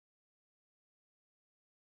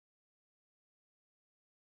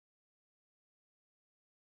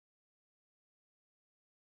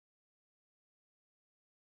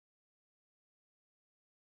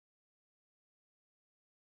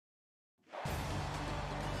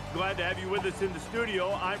glad to have you with us in the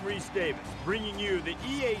studio. I'm Reese Davis, bringing you the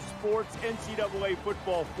EA Sports NCAA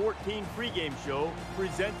Football 14 pregame show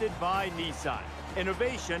presented by Nissan.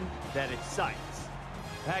 Innovation that excites.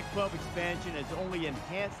 Pac-12 expansion has only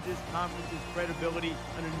enhanced this conference's credibility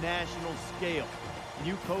on a national scale.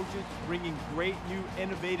 New coaches bringing great new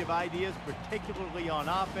innovative ideas, particularly on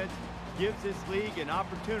offense, gives this league an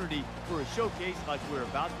opportunity for a showcase like we're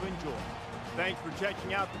about to enjoy. Thanks for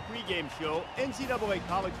checking out the pregame show. NCAA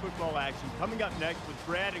college football action coming up next with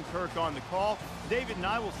Brad and Kirk on the call. David and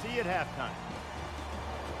I will see you at halftime.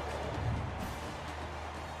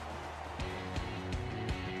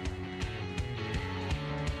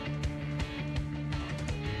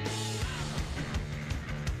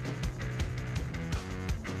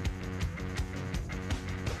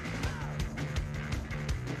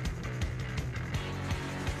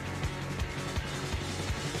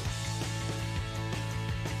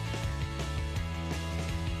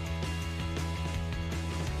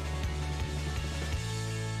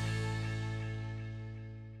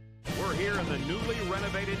 Here in the newly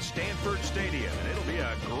renovated Stanford Stadium, and it'll be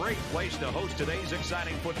a great place to host today's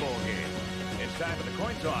exciting football game. It's time for the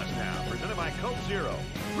coin toss now, presented by Coke Zero.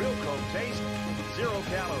 Real Coke taste, 0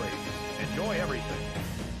 calories. Enjoy everything.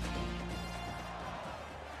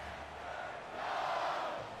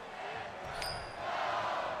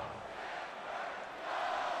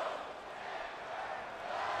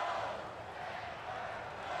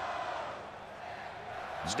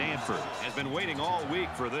 Stanford has been waiting all week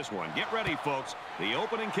for this one. Get ready, folks. The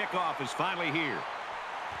opening kickoff is finally here.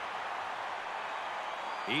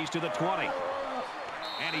 He's to the 20.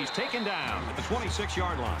 And he's taken down at the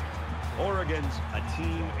 26-yard line. Oregon's a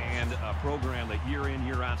team and a program that year in,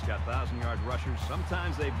 year out's got 1,000-yard rushers.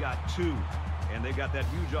 Sometimes they've got 2. And they've got that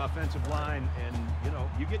huge offensive line, and, you know,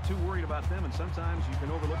 you get too worried about them, and sometimes you can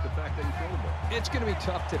overlook the fact they can throw the ball. It's going to be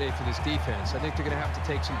tough today for this defense. I think they're going to have to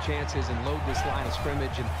take some chances and load this line of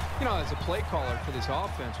scrimmage. And, you know, as a play caller for this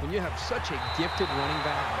offense, when you have such a gifted running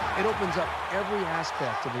back, it opens up every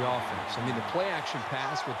aspect of the offense. I mean, the play-action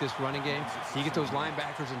pass with this running game, you get those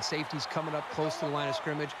linebackers and safeties coming up close to the line of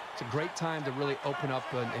scrimmage. It's a great time to really open up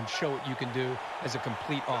and show what you can do as a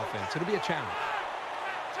complete offense. It'll be a challenge.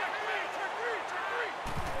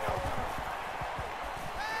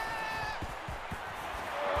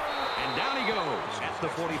 The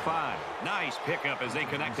 45. Nice pickup as they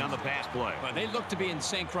connect on the pass play. Well, they look to be in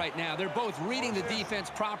sync right now. They're both reading the defense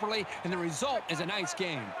properly, and the result is a nice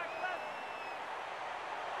game.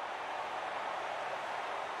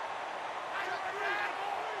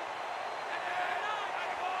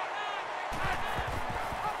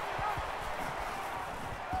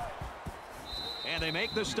 And they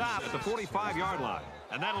make the stop at the 45-yard line.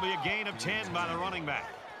 And that'll be a gain of 10 by the running back.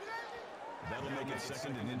 That'll make it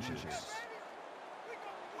second and inches.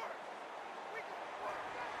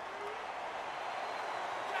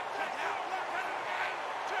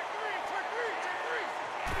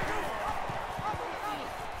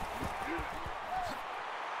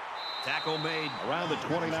 Tackle made around the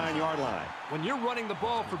 29-yard line. When you're running the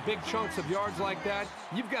ball for big chunks of yards like that,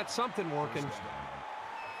 you've got something working.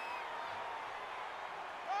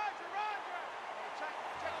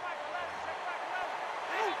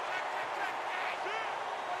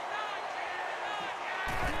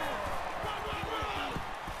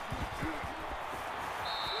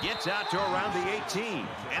 Gets out to around the 18,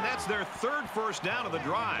 and that's their third first down of the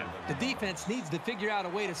drive. The defense needs to figure out a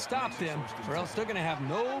way to stop them, or else they're going to have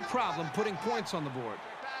no problem putting points on the board.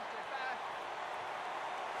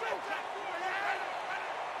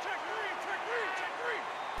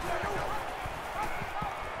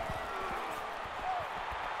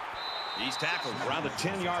 He's tackled around the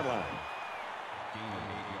 10-yard line. Gain of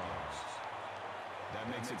 8 yards. That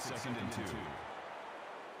makes it second and 2.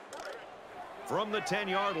 From the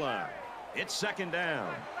 10-yard line, it's second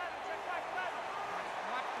down.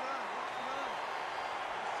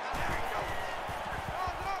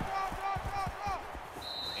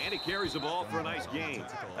 And he carries the ball for a nice gain.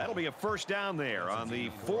 That'll be a first down there on the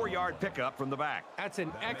 4-yard pickup from the back. That's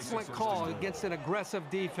an excellent call against an aggressive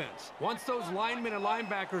defense. Once those linemen and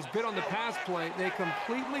linebackers bit on the pass play, they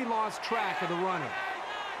completely lost track of the runner.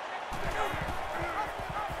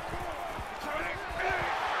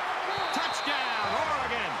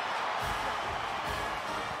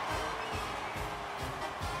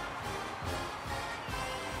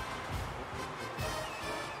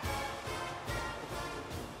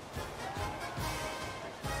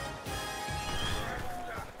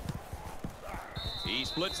 He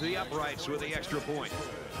splits the uprights with the extra point.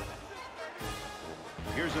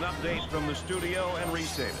 Here's an update from the studio and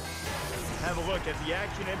Reese Davis. Have a look at the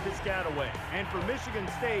action in Piscataway. And for Michigan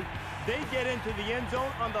State, they get into the end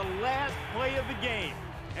zone on the last play of the game.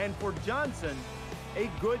 And for Johnson, a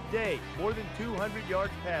good day, more than 200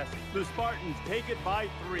 yards passing. The Spartans take it by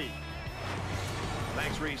 3.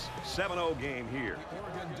 Thanks, Reese. 7-0 game here.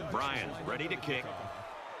 Bryan ready to kick.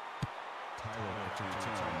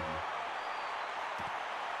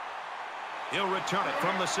 He'll return it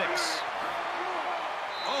from the 6.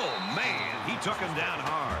 Oh, man, he took him down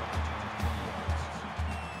hard.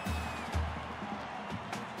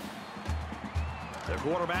 The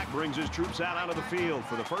quarterback brings his troops out onto the field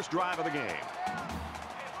for the first drive of the game.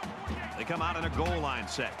 They come out in a goal line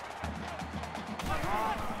set.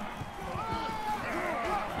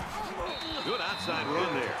 Good outside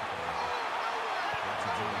run there.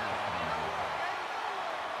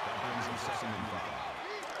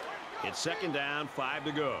 It's second down, 5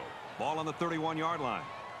 to go. Ball on the 31-yard line.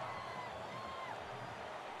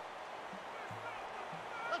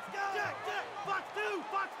 Let's go! Jack, Fox 2!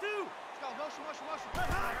 Fox 2! Let's go, motion.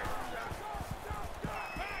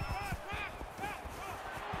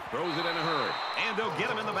 Throws it in a hurry. And they'll get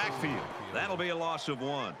him in the backfield. That'll be a loss of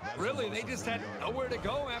 1. Really, they just had nowhere to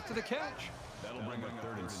go after the catch. That'll bring up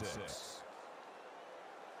 3rd and 6.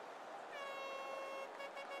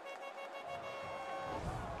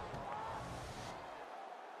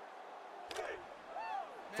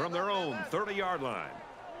 From their own 30-yard line.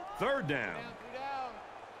 3rd down.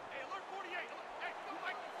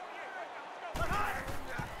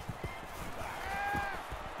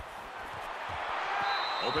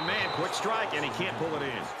 Open man, quick strike, and he can't pull it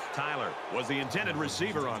in. Tyler was the intended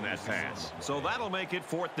receiver on that pass. So that'll make it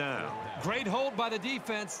 4th down. Great hold by the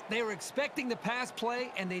defense. They were expecting the pass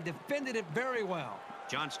play, and they defended it very well.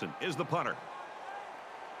 Johnston is the punter.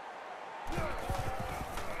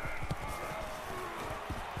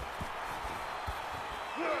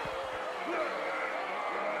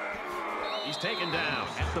 He's taken down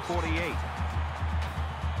at the 48.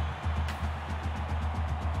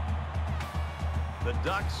 The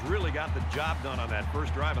Ducks really got the job done on that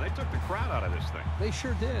first drive, and they took the crowd out of this thing. They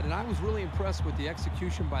sure did, and I was really impressed with the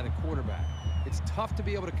execution by the quarterback. It's tough to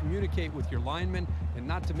be able to communicate with your linemen, and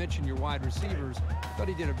not to mention your wide receivers. I thought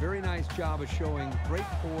he did a very nice job of showing great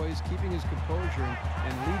poise, keeping his composure,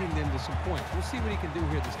 and leading them to some points. We'll see what he can do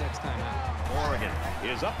here this next time out. Oregon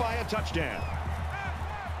is up by a touchdown.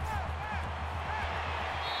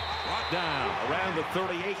 Brought down around the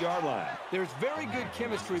 38-yard line. There's very good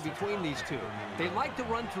chemistry between these two. They like to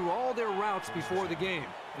run through all their routes before the game.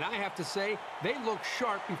 And I have to say, they looked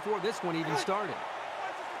sharp before this one even started.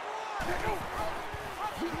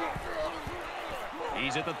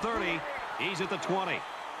 He's at the 30. He's at the 20.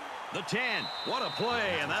 The 10. What a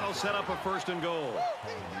play, and that'll set up a 1st and goal.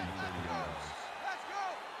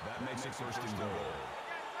 That makes it 1st and goal.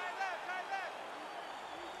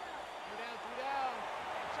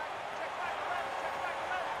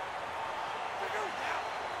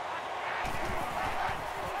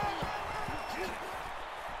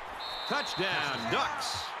 Touchdown,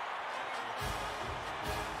 Ducks.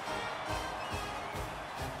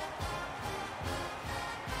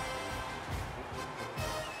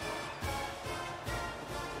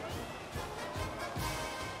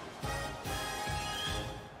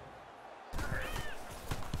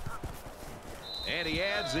 And he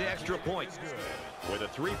adds the extra point with a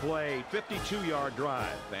 3-play, 52-yard drive,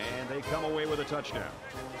 and they come away with a touchdown.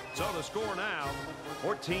 So the score now,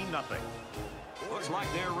 14-0. Looks like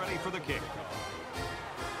they're ready for the kick.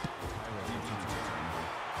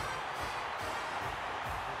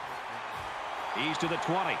 He's to the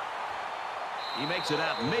 20. He makes it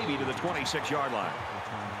out maybe to the 26-yard line.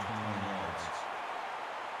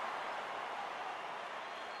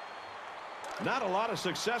 Not a lot of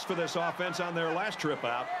success for this offense on their last trip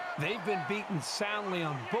out. They've been beaten soundly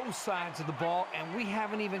on both sides of the ball, and we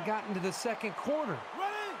haven't even gotten to the second quarter.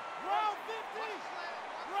 Ready? Round 50!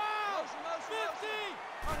 Round 50!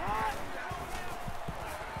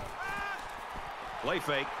 Play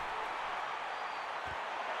fake.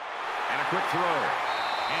 And a quick throw.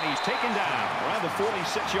 And he's taken down around the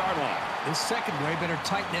 46-yard line. This secondary better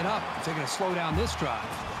tighten it up if they're going to slow down this drive.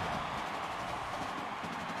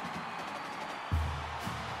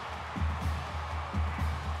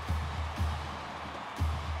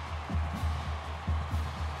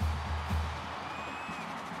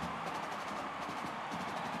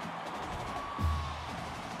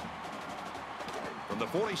 From the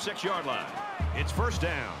 46-yard line, it's 1st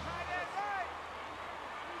down.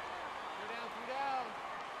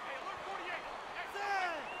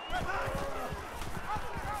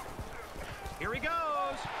 Here he goes.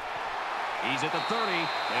 He's at the 30.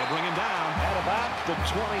 They'll bring him down at about the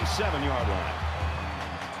 27-yard line.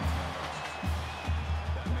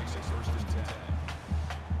 That makes it 1st and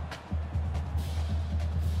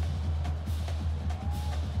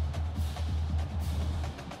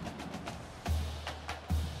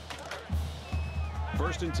 10.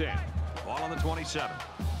 First and 10. Ball on the 27.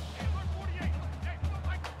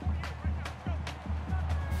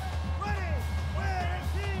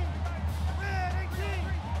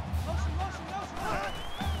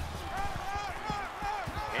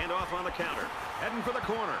 Handoff on the counter. Heading for the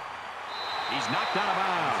corner. He's knocked out of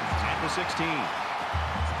bounds at the 16.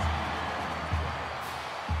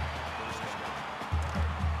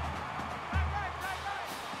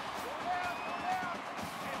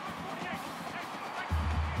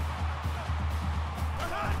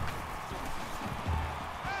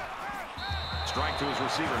 Strike to his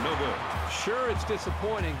receiver, no good. Sure, it's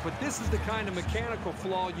disappointing, but this is the kind of mechanical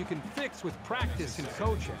flaw you can fix with practice and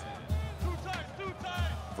coaching.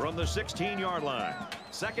 From the 16-yard line,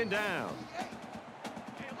 2nd down.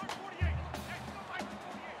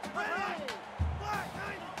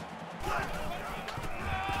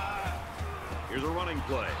 Here's a running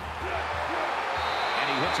play. And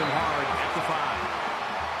he hits him hard at the 5.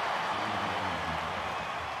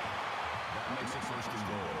 That makes it 1st and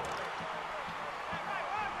goal.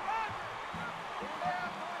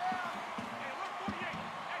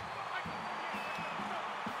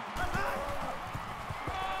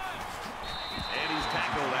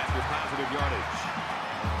 After positive yardage.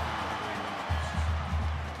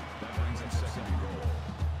 That brings up 2nd and goal.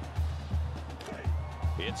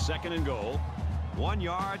 It's 2nd and goal. 1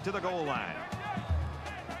 yard to the goal line.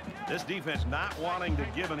 This defense not wanting to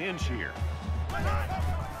give an inch here.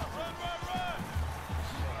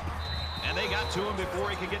 And they got to him before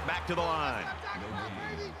he could get back to the line. No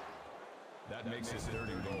gain. That makes it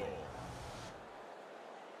 3rd and goal.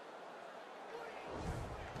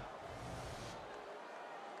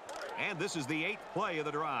 And this is the 8th play of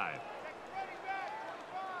the drive.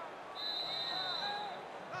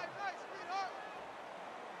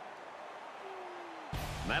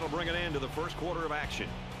 And that'll bring an end to the first quarter of action.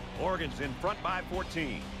 Oregon's in front by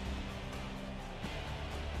 14.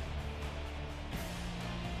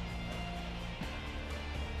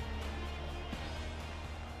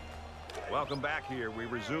 Welcome back here. We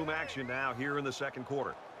resume action now here in the second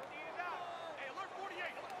quarter.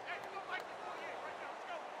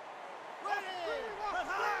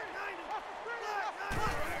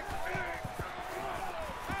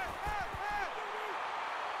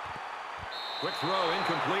 Quick throw,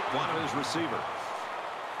 incomplete, one of his receivers.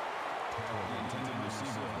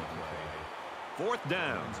 4th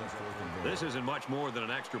down. This isn't much more than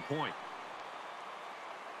an extra point.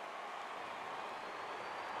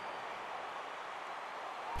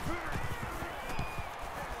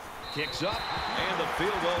 Kicks up, and the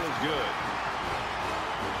field goal is good.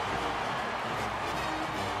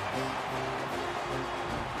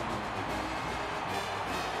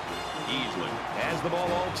 Easily has the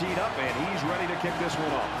ball all teed up, and he's ready to kick this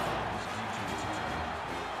one off.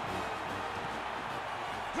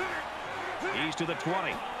 He's to the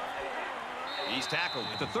 20. He's tackled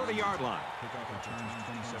at the 30-yard line. Kickoff returns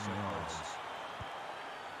 27 yards.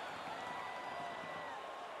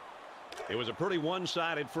 It was a pretty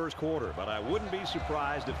one-sided first quarter, but I wouldn't be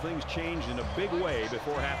surprised if things changed in a big way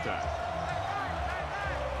before halftime.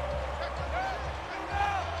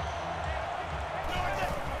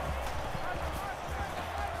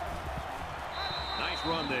 Nice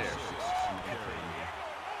run there.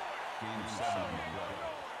 Gain 7 on the play.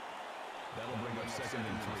 That'll bring up 2nd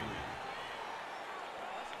and 3.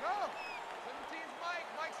 Let's go. 17's Mike.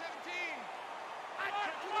 Mike 17.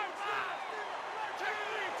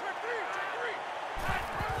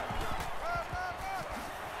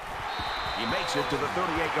 He makes it to the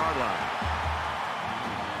 38-yard line.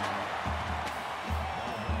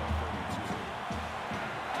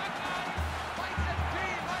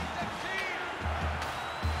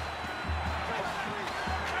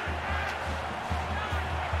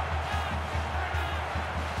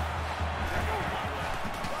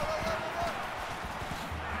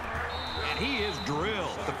 And he is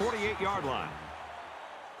drilled at the 48-yard line.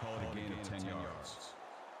 Call it a gain of 10 yards.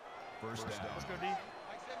 First down. Let's go, D.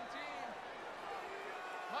 Mike 17.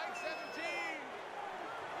 Mike 17.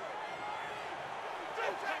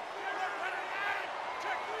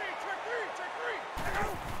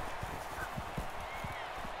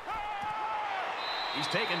 He's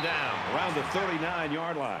taken down around the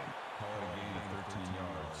 39-yard line. Call it a gain of 13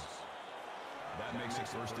 yards. That makes it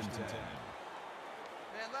 1st and 10.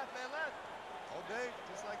 Man left, man left. All day,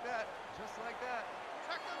 just like that. Just like that.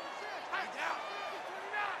 Check number 6.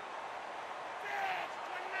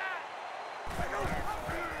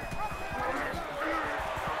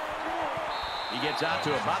 He gets out to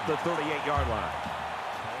about the 38-yard line.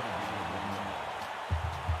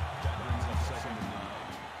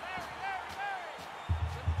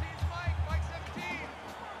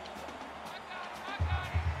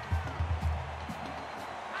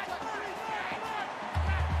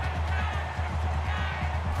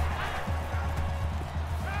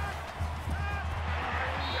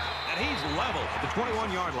 And he's level at the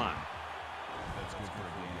 21-yard line. That's good for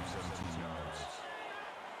a gain of 17 yards.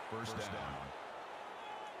 First down.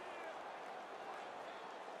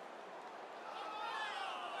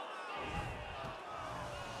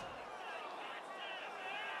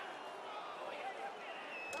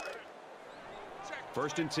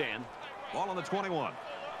 First and 10. Ball on the 21.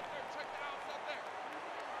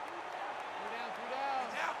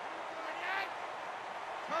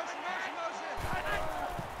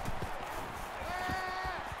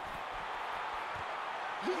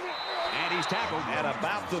 And he's tackled at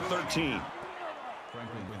about the 13.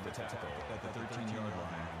 Franklin with the tackle at the 13-yard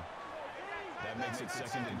line. That makes it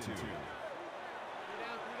 2nd and 2.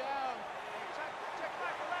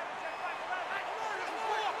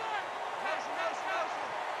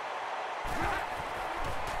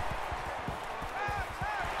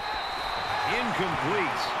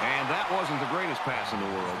 Incomplete, and that wasn't the greatest pass in the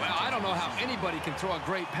world. Well, I don't know how anybody can throw a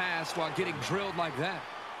great pass while getting drilled like that.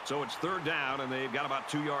 So it's 3rd down, and they've got about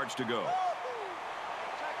 2 yards to go.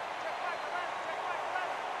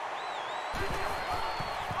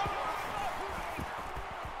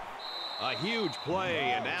 A huge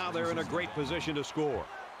play, and now they're in a great position to score.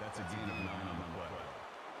 That's a gain of 9 on the play.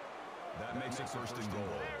 That makes it 1st and goal.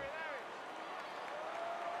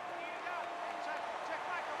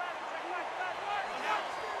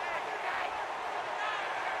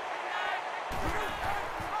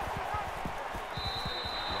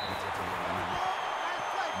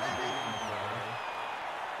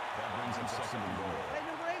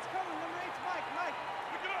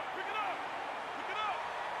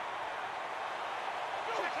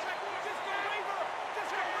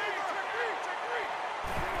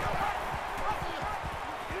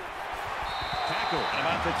 At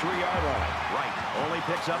about the 3-yard line. Right. Only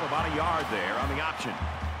picks up about a yard there on the option.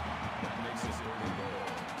 That makes it 3rd and goal.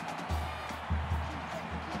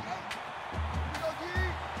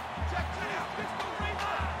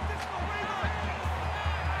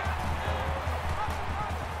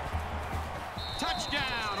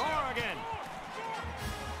 Touchdown, Oregon!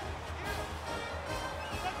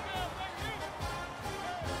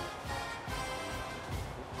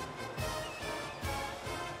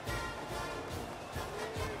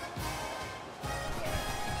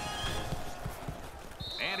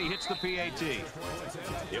 And he hits the PAT.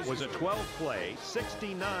 It was a 12-play,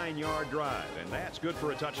 69-yard drive, and that's good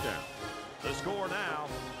for a touchdown. The score now,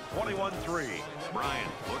 21-3.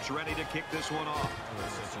 Bryant looks ready to kick this one off.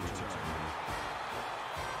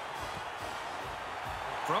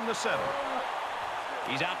 From the 7.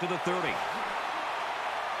 He's out to the 30.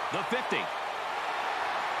 The 50.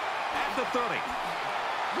 At the 30.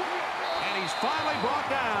 And he's finally brought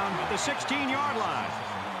down at the 16-yard line.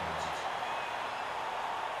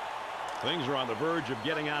 Things are on the verge of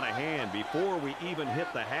getting out of hand before we even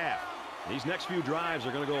hit the half. These next few drives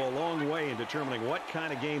are going to go a long way in determining what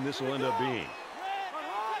kind of game this will end up being.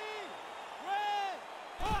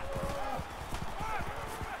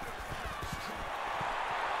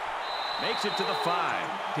 Makes it to the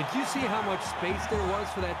 5. Did you see how much space there was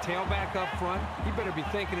for that tailback up front? He better be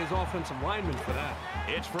thanking his offensive lineman for that.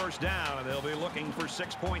 It's 1st down, and they'll be looking for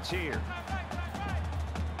 6 points here.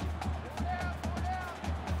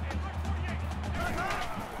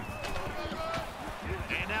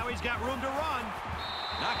 And now he's got room to run.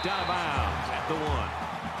 Knocked out of bounds at the 1.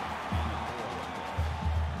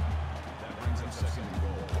 That brings up 2nd and goal.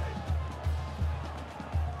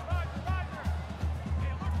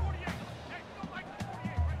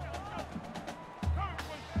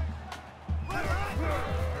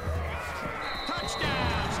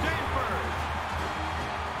 Touchdown, Stanford!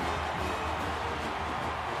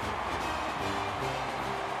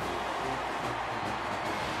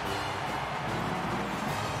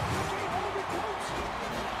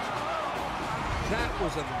 That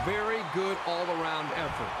was a very good all-around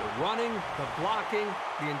effort. The running, the blocking,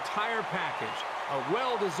 the entire package. A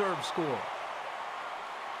well-deserved score.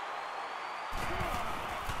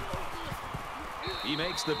 He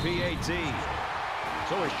makes the PAT.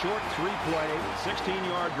 So a short 3-play,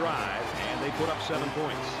 16-yard drive, and they put up 7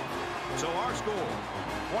 points. So our score,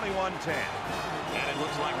 21-10. And it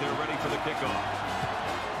looks like they're ready for the kickoff.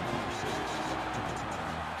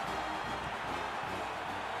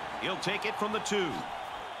 He'll take it from the 2.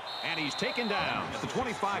 And he's taken down at the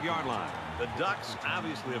 25-yard line. The Ducks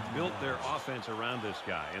obviously have built their offense around this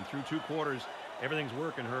guy. And through 2 quarters, everything's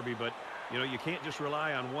working, Herbie. But, you know, you can't just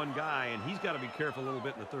rely on one guy. And he's got to be careful a little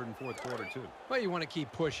bit in the 3rd and 4th quarter, too. Well, you want to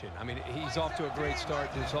keep pushing. I mean, he's off to a great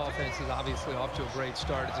start. This offense is obviously off to a great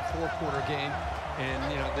start. It's a 4-quarter game.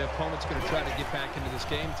 And, you know, the opponent's going to try to get back into this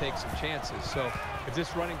game, take some chances. So if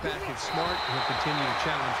this running back is smart, he'll continue to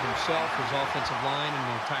challenge himself, his offensive line, and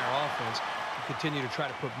the entire offense. Continue to try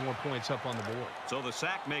to put more points up on the board. So the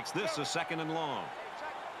sack makes this a 2nd and long.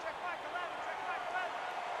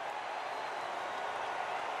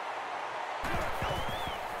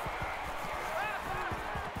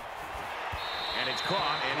 And it's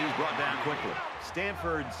caught, and he's brought down quickly.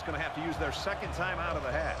 Stanford's going to have to use their 2nd time out of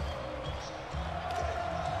the half.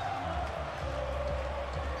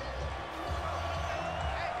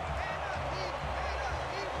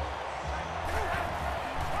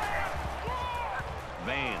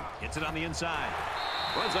 Gets it on the inside.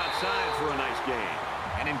 Runs outside for a nice gain.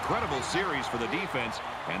 An incredible series for the defense,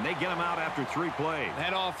 and they get him out after 3 plays.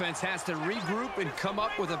 That offense has to regroup and come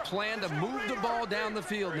up with a plan to move the ball down the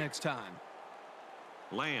field next time.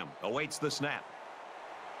 Lamb awaits the snap.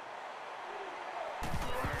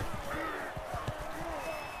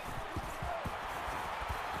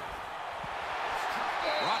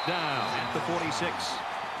 Brought down at the 46.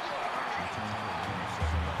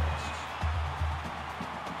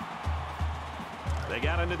 They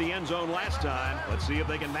got into the end zone last time. Let's see if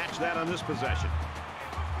they can match that on this possession.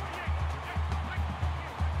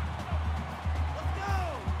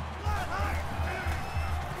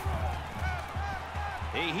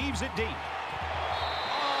 He heaves it deep.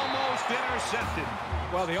 Almost intercepted.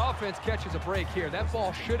 Well, the offense catches a break here. That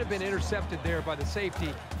ball should have been intercepted there by the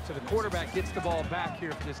safety, so the quarterback gets the ball back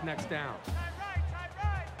here for this next down.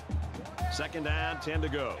 2nd down, 10 to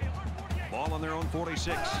go. Ball on their own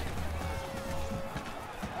 46.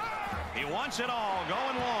 He wants it all,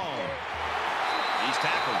 going long. He's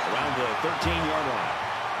tackled around the 13-yard line.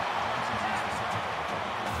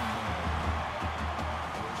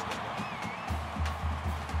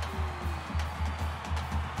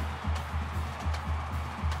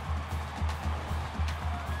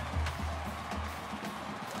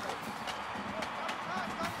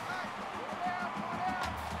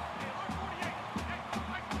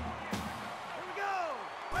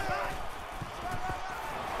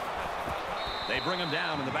 They bring him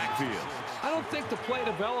down in the backfield. I don't think the play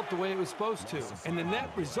developed the way it was supposed to, and the net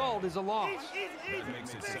result is a loss. That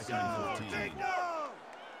makes it 2nd and 14.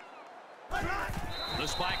 The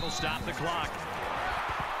spike will stop the clock.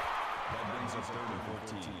 That brings us 3rd and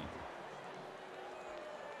 14.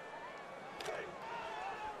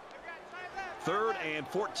 Third and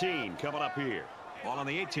 14 coming up here. Ball on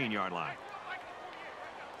the 18-yard line.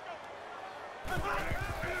 Got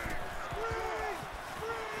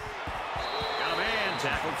a man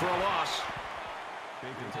tackled for a loss.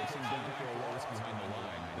 Baker takes him down for a loss behind the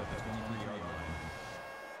line at the 23-yard line.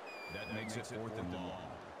 That makes it 4th and long.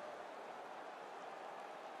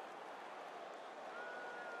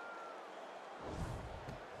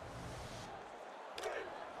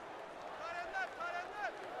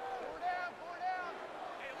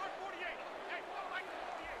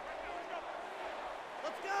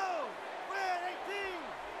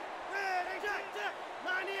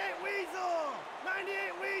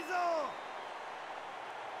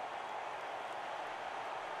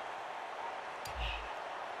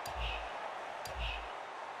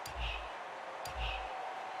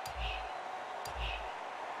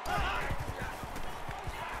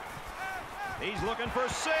 He's looking for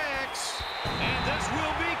 6. And this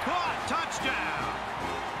will be caught. Touchdown.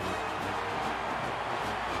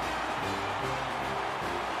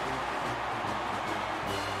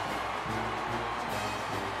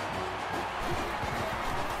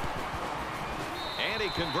 And he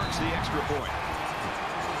converts the extra point.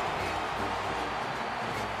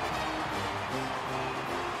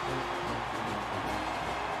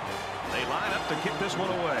 They line up to kick this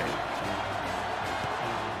one away.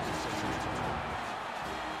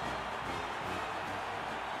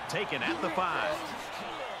 Taken at the 5.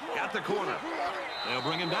 Got the corner. They'll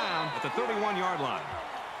bring him down at the 31-yard line.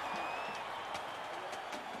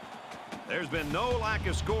 There's been no lack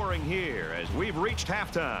of scoring here as we've reached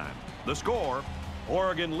halftime. The score,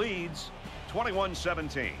 Oregon leads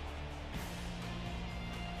 21-17.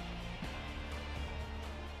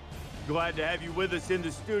 Glad to have you with us in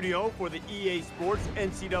the studio for the EA Sports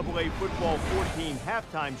NCAA Football 14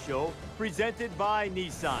 halftime show presented by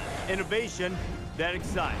Nissan. Innovation that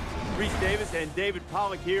excites. Reese Davis and David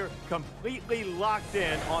Pollack here, completely locked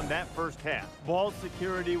in on that first half. Ball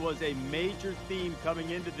security was a major theme coming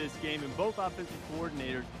into this game, and both offensive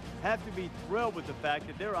coordinators have to be thrilled with the fact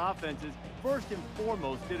that their offenses, first and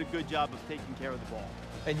foremost, did a good job of taking care of the ball.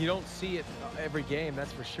 And you don't see it every game,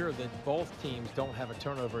 that's for sure, that both teams don't have a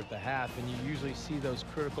turnover at the half, and you usually see those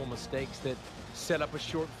critical mistakes that set up a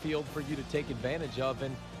short field for you to take advantage of,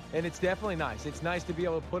 and it's definitely nice. It's nice to be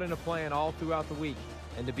able to put in a plan all throughout the week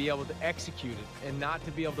and to be able to execute it and not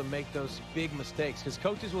to be able to make those big mistakes, because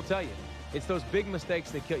coaches will tell you, it's those big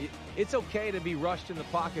mistakes that kill you. It's okay to be rushed in the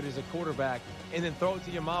pocket as a quarterback and then throw it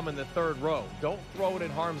to your mom in the third row. Don't throw it in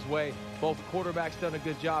harm's way. Both quarterbacks done a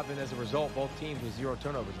good job, and as a result, both teams with 0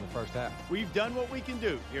 turnovers in the first half. We've done what we can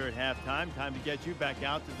do here at halftime. Time to get you back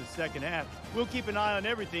out to the second half. We'll keep an eye on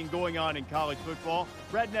everything going on in college football.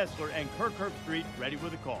 Brad Nessler and Kirk Herbstreit ready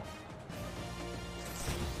with a call.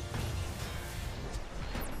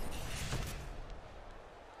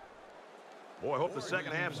 Boy, I hope the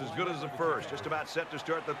second half is as good as the first. Just about set to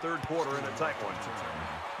start the third quarter in a tight one.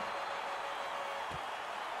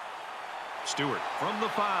 Stewart from the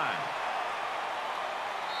 5.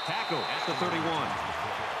 Tackle at the 31.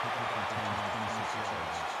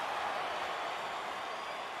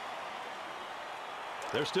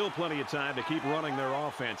 There's still plenty of time to keep running their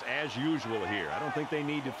offense as usual here. I don't think they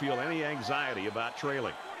need to feel any anxiety about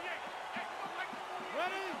trailing.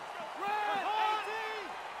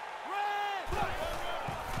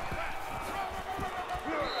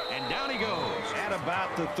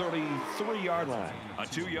 About the 33-yard line. A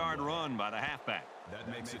 2-yard run by the halfback. That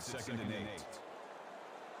makes it 2nd and 8.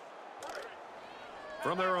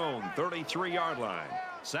 From their own 33-yard line.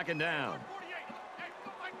 2nd down.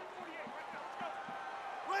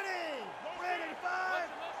 Ready! Red 85!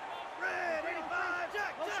 Red 85!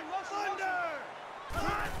 Jack! Thunder!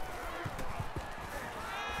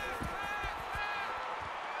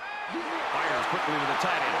 Fires quickly to the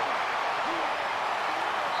tight end.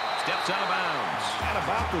 Steps out of bounds at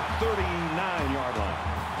about the 39-yard line.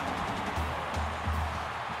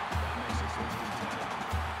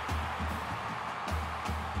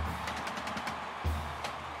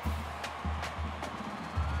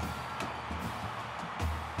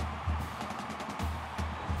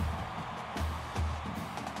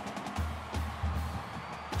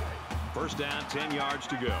 First down, 10 yards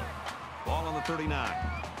to go. Ball on the 39.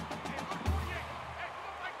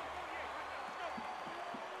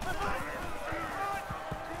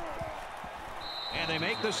 And they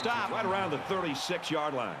make the stop right around the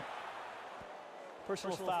 36-yard line.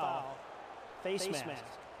 Personal foul. Face mask.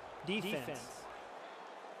 Defense.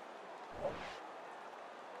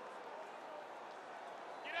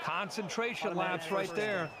 Concentration lapse right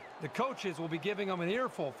there. The coaches will be giving them an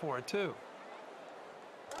earful for it, too.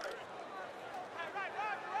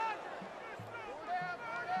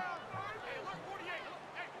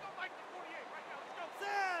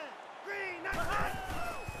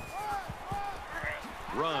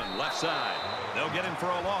 Run left side. They'll get him for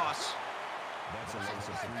a loss. That's a loss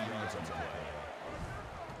of 3 yards on the play.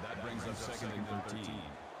 That brings up 2nd and 13.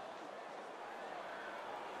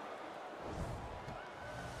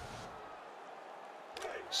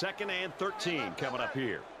 Second and 13 coming up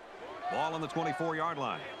here. Ball on the 24-yard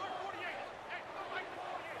line.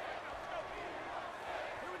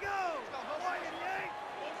 Here we go! Wide in the 8!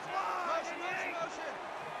 Wide in the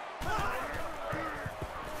 8!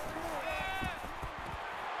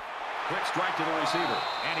 Quick strike to the receiver,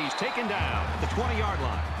 and he's taken down at the 20-yard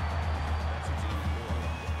line.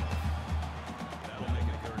 That'll make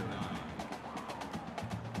it 3rd and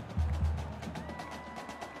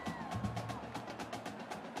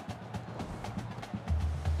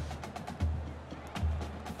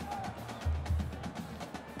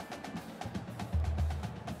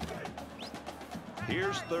 9.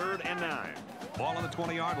 Here's 3rd and 9. Ball on the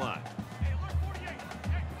 20-yard line.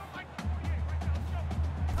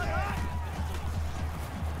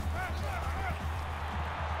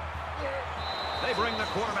 They bring the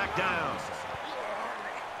quarterback down.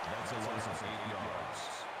 That's a loss of 8 yards.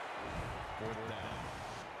 4th down.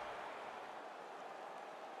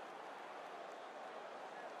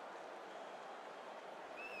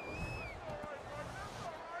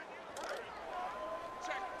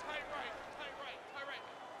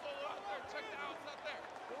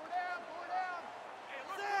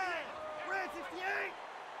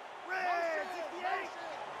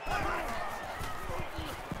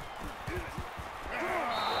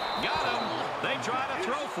 Tried to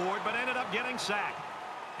throw for it, but ended up getting sacked.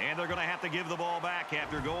 And they're going to have to give the ball back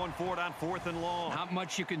after going for it on 4th and long. Not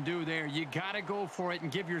much you can do there. You got to go for it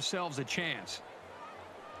and give yourselves a chance.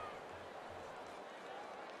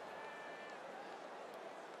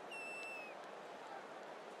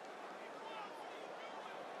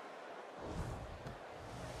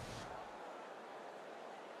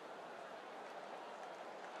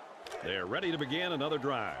 They're ready to begin another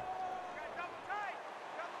drive.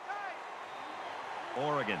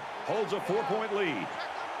 Oregon holds a 4-point lead.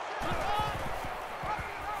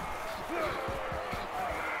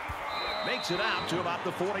 Makes it out to about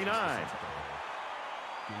the 49.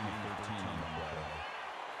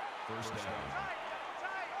 First down.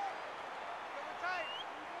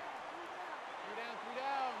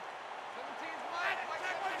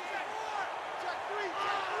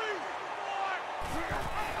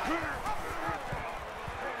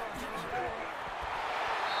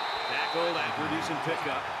 Tackled after a decent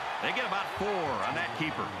pickup. They get about 4 on that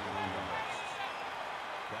keeper.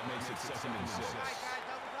 That makes it 2nd and 6.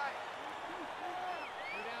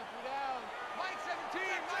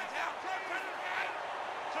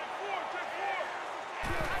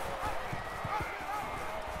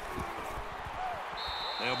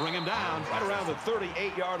 They'll bring him down right around the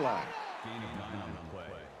 38-yard line. Gain of 9 on the play.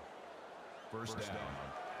 First down.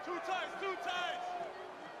 Two times. Three down.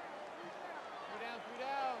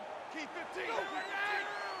 Key 15. Go,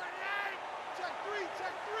 check 3.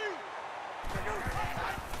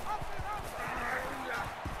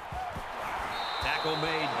 Tackle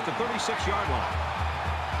made at the 36-yard line.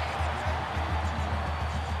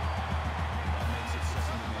 That makes it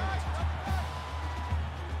 2nd and 8.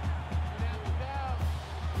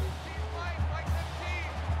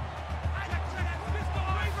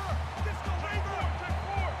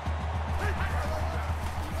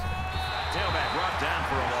 Tailback brought down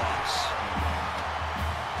for a loss.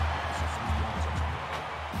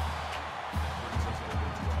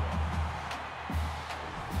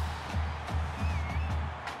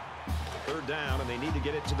 Third down, and they need to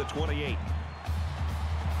get it to the 28.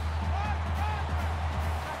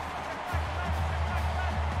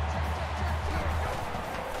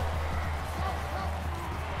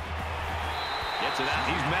 Gets it out.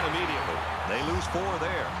 He's met immediately. They lose 4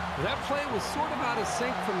 there. That play was sort of out of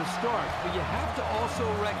sync from the start, but you have to also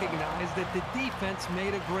recognize that the defense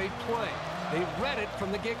made a great play. They read it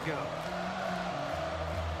from the get-go.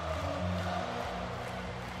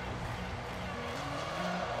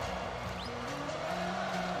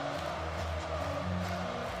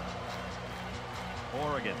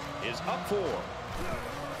 Oregon is up 4.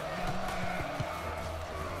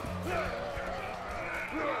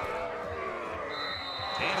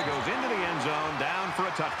 And it goes into the end zone, down for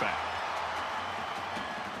a touchback.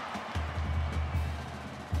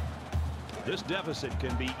 This deficit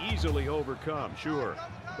can be easily overcome, sure.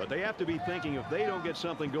 But they have to be thinking if they don't get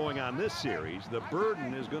something going on this series, the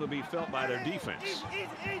burden is going to be felt by their defense.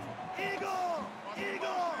 Eagle!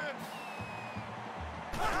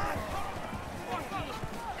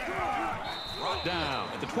 Brought down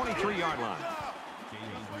at the 23-yard line.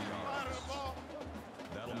 Gain of 3 yards.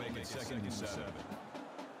 That'll make it 2nd and 7.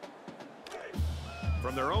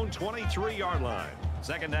 From their own 23-yard line.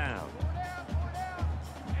 2nd down.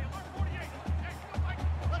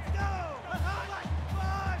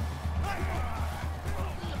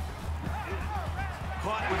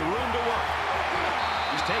 Caught with room to work.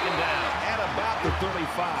 He's taken down at about the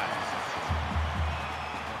 35.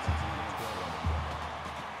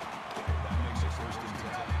 That makes it 1st and 10.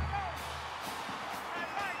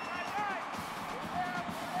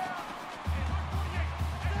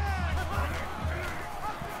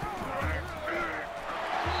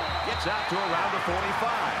 Gets out to around the 45.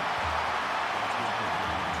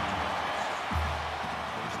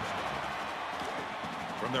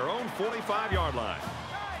 From their own 45-yard line.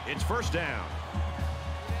 It's 1st down.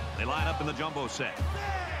 They line up in the jumbo set.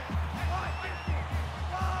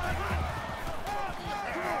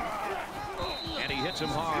 And he hits him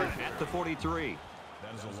hard at the 43.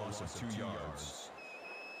 That is a loss of 2 yards.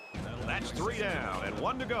 That's 3 down and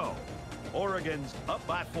 1 to go. Oregon's up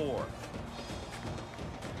by 4.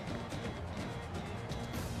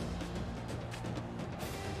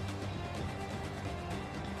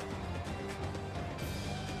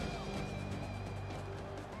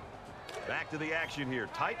 Back to the action here.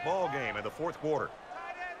 Tight ball game in the 4th quarter.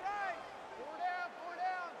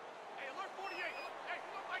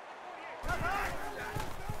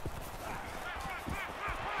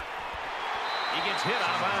 He gets hit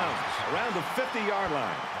out of bounds around the 50-yard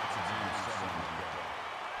line. That's a gain of 7 on the day.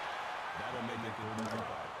 That'll make it 3rd and 5.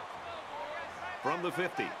 From the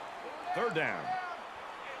 50. 3rd down.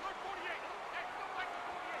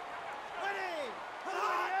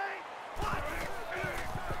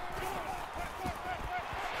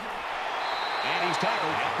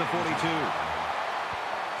 tackled at the 42.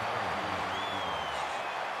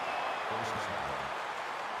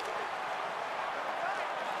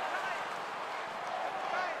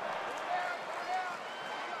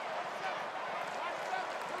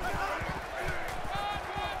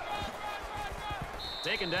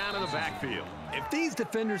 Taken down in the backfield. If these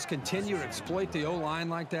defenders continue to exploit the O-line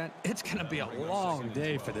like that, it's going to be a long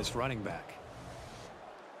day for this running back.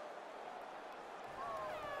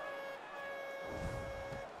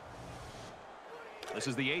 This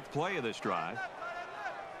is the 8th play of this drive.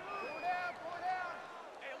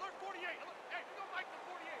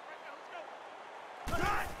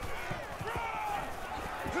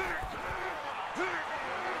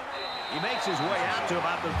 He makes his way out to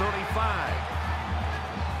about the 35.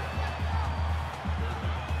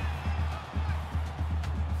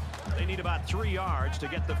 They need about 3 yards to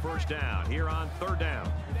get the first down here on 3rd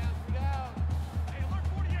down.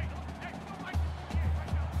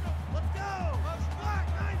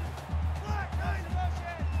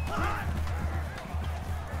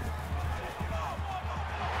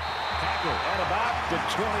 Tackle at about the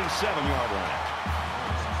 27-yard line.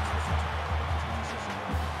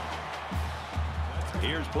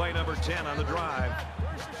 Here's play number 10 on the drive.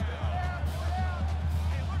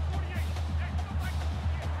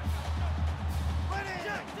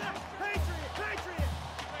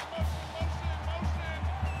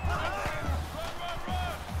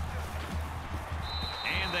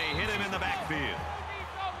 And they hit him in the backfield.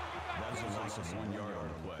 That's a loss of 1 yard on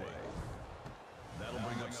the play. That'll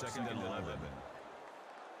bring up 2nd and 11.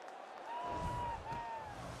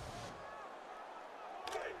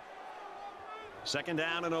 Second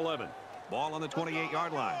down and 11. Ball on the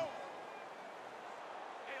 28-yard line.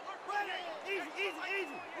 Easy, easy,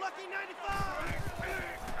 easy. Lucky 95.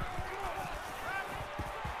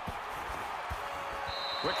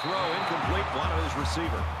 Quick throw, incomplete, wanted his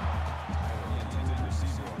receiver.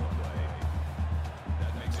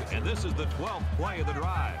 And this is the 12th play of the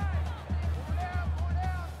drive.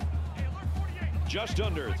 Just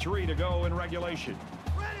under 3 to go in regulation.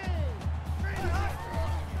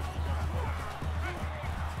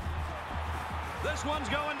 This one's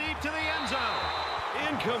going deep to the end zone.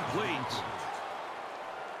 Incomplete.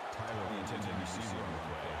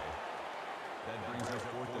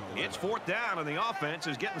 It's 4th down, and the offense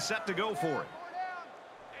is getting set to go for it.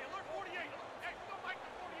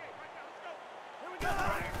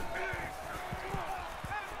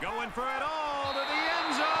 Going for it all to the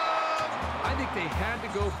end zone. I think they had to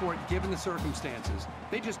go for it given the circumstances.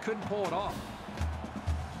 They just couldn't pull it off.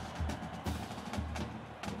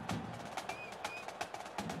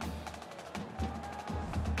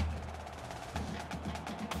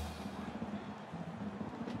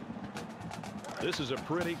 This is a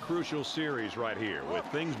pretty crucial series right here with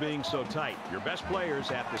things being so tight. Your best players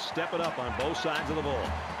have to step it up on both sides of the ball.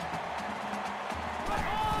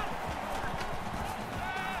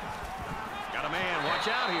 Got a man, watch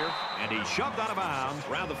out here. And he shoved out of bounds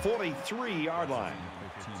around the 43-yard line.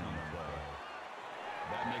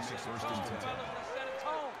 That makes it 1st and 10.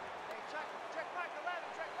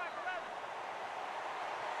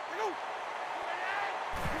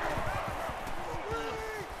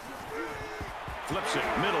 Flips it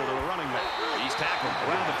middle to the running back. He's tackled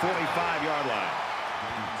around the 45-yard line.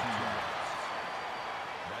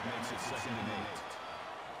 That makes it 2nd and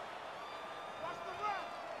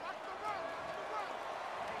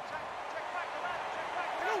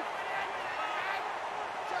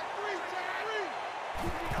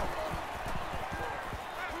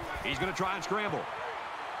 8. He's going to try and scramble.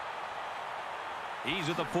 He's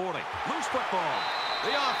at the 40. Loose football. The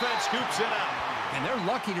offense scoops it out. And they're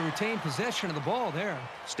lucky to retain possession of the ball there.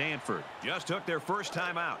 Stanford just took their first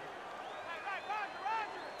time out.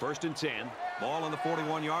 1st and 10. Ball on the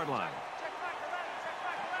 41-yard line.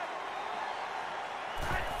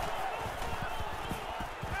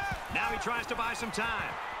 Now he tries to buy some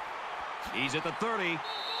time. He's at the 30.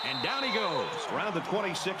 And down he goes around the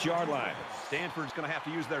 26-yard line. Stanford's going to have to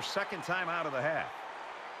use their 2nd time out of the half.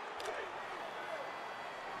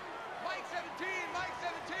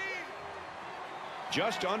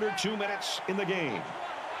 Just under 2 minutes in the game.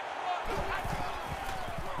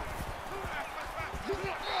 Throws it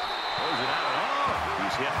out. Oh,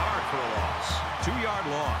 he's hit hard for a loss. 2-yard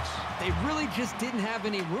loss. They really just didn't have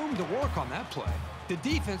any room to work on that play. The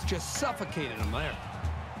defense just suffocated them there.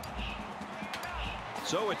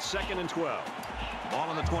 So it's 2nd and 12. Ball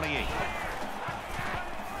on the 28.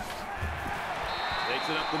 Takes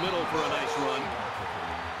it up the middle for a nice run.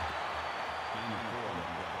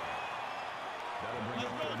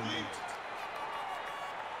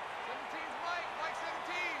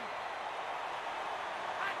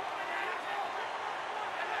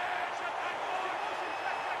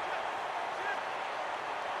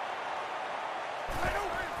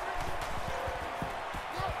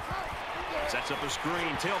 Sets up a screen.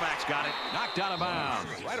 Tailback's got it. Knocked out of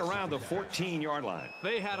bounds. Right around the 14-yard line.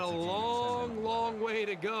 They had a long, long way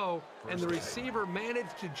to go, and the receiver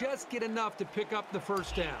managed to just get enough to pick up the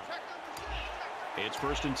first down. It's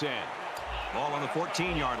 1st and 10. Ball on the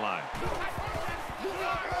 14-yard line.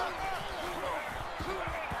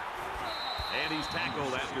 And he's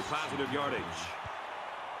tackled after positive yardage.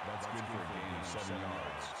 That's good for a gain of 7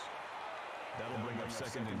 yards. That'll bring up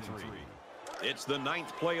 2nd and 3. It's the 9th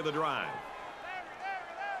play of the drive.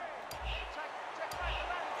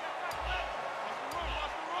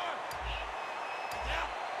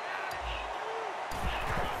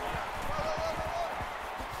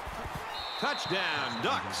 Touchdown,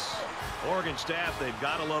 Ducks. Oregon staff, they've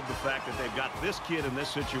got to love the fact that they've got this kid in this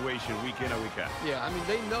situation week in and week out. Yeah, I mean,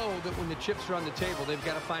 they know that when the chips are on the table, they've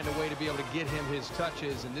got to find a way to be able to get him his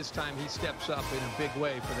touches, and this time he steps up in a big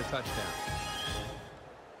way for the touchdown.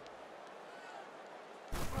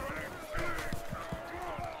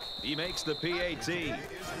 He makes the PAT.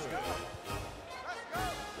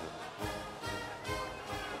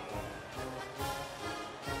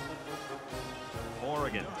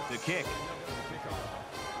 Oregon to kick.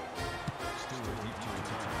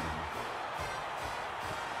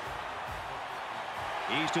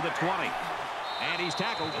 He's to the 20. And he's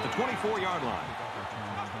tackled at the 24-yard line.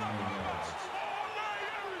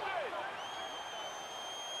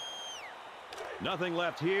 Nothing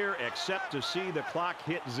left here except to see the clock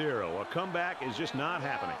hit 0. A comeback is just not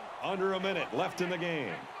happening. Under a minute left in the game.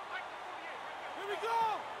 Here we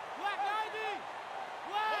go! Black 90!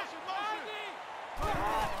 Black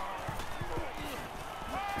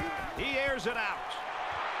 90! He airs it out.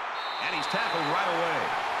 And he's tackled right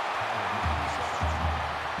away.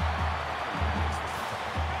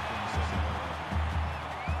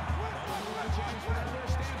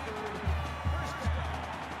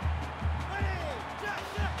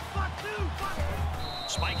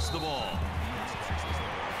 Spikes the ball.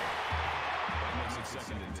 That makes it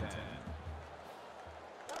 2nd and 10.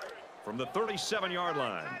 From the 37-yard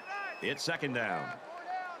line, it's 2nd down.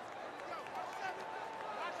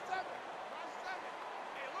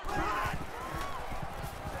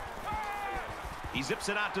 He zips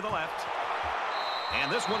it out to the left. And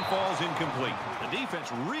this one falls incomplete. The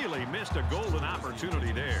defense really missed a golden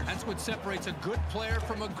opportunity there. That's what separates a good player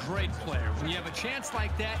from a great player. When you have a chance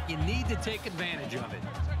like that, you need to take advantage of it.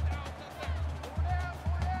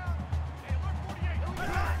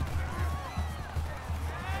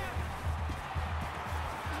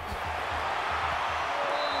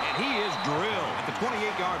 And he is drilled at the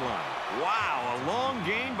 28-yard line. Wow, a long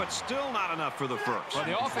game, but still not enough for the first. Well,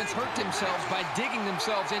 the offense hurt themselves by digging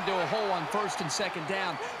themselves into a hole on 1st and 2nd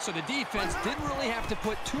down, so the defense didn't really have to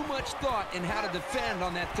put too much thought in how to defend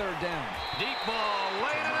on that 3rd down. Deep ball,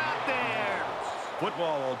 laying it out there.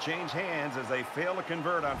 Football will change hands as they fail to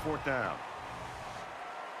convert on 4th down.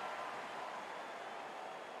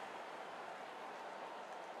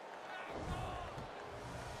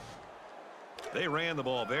 They ran the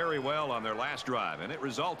ball very well on their last drive, and it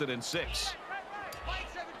resulted in 6.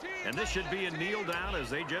 And this should be a kneel down as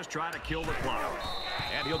they just try to kill the clock.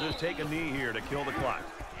 And he'll just take a knee here to kill the clock.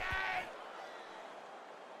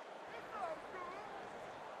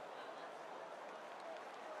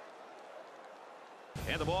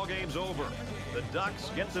 And the ball game's over. The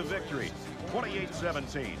Ducks get the victory,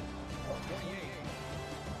 28-17.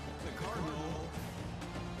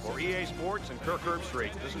 For EA Sports and Kirk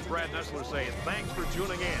Herbstreit, this is Brad Nessler saying thanks for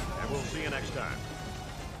tuning in, and we'll see you next time.